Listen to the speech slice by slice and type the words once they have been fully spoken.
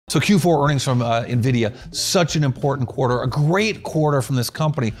So Q4 earnings from NVIDIA, such an important quarter, a great quarter from this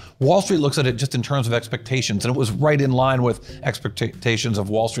company. Wall Street looks at it just in terms of expectations, and it was right in line with expectations of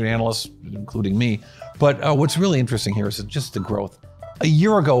Wall Street analysts, including me. But what's really interesting here is just the growth. A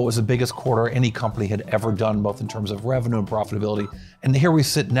year ago, it was the biggest quarter any company had ever done, both in terms of revenue and profitability. And here we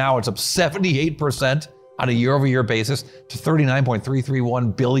sit now, it's up 78% on a year-over-year basis to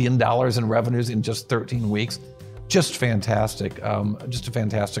 $39.331 billion in revenues in just 13 weeks. Just fantastic, just a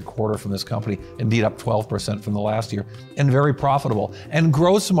fantastic quarter from this company. Indeed, up 12% from the last year, and very profitable. And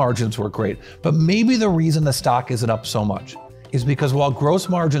gross margins were great, but maybe the reason the stock isn't up so much is because while gross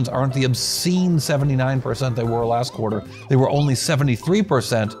margins aren't the obscene 79% they were last quarter, they were only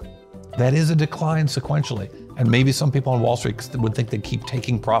 73%. That is a decline sequentially. And maybe some people on Wall Street would think they keep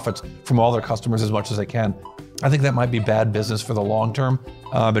taking profits from all their customers as much as they can. I think that might be bad business for the long term.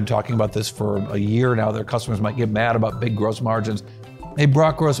 I've been talking about this for a year now. Their customers might get mad about big gross margins. They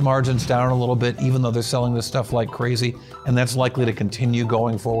brought gross margins down a little bit, even though they're selling this stuff like crazy, and that's likely to continue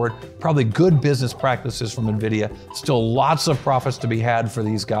going forward. Probably good business practices from NVIDIA. Still lots of profits to be had for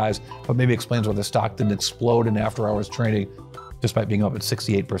these guys, but maybe explains why the stock didn't explode in after-hours trading, despite being up at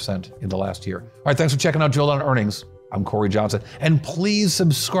 68% in the last year. All right, thanks for checking out Drill Down Earnings. I'm Cory Johnson, and please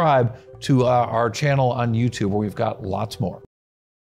subscribe to our channel on YouTube, where we've got lots more.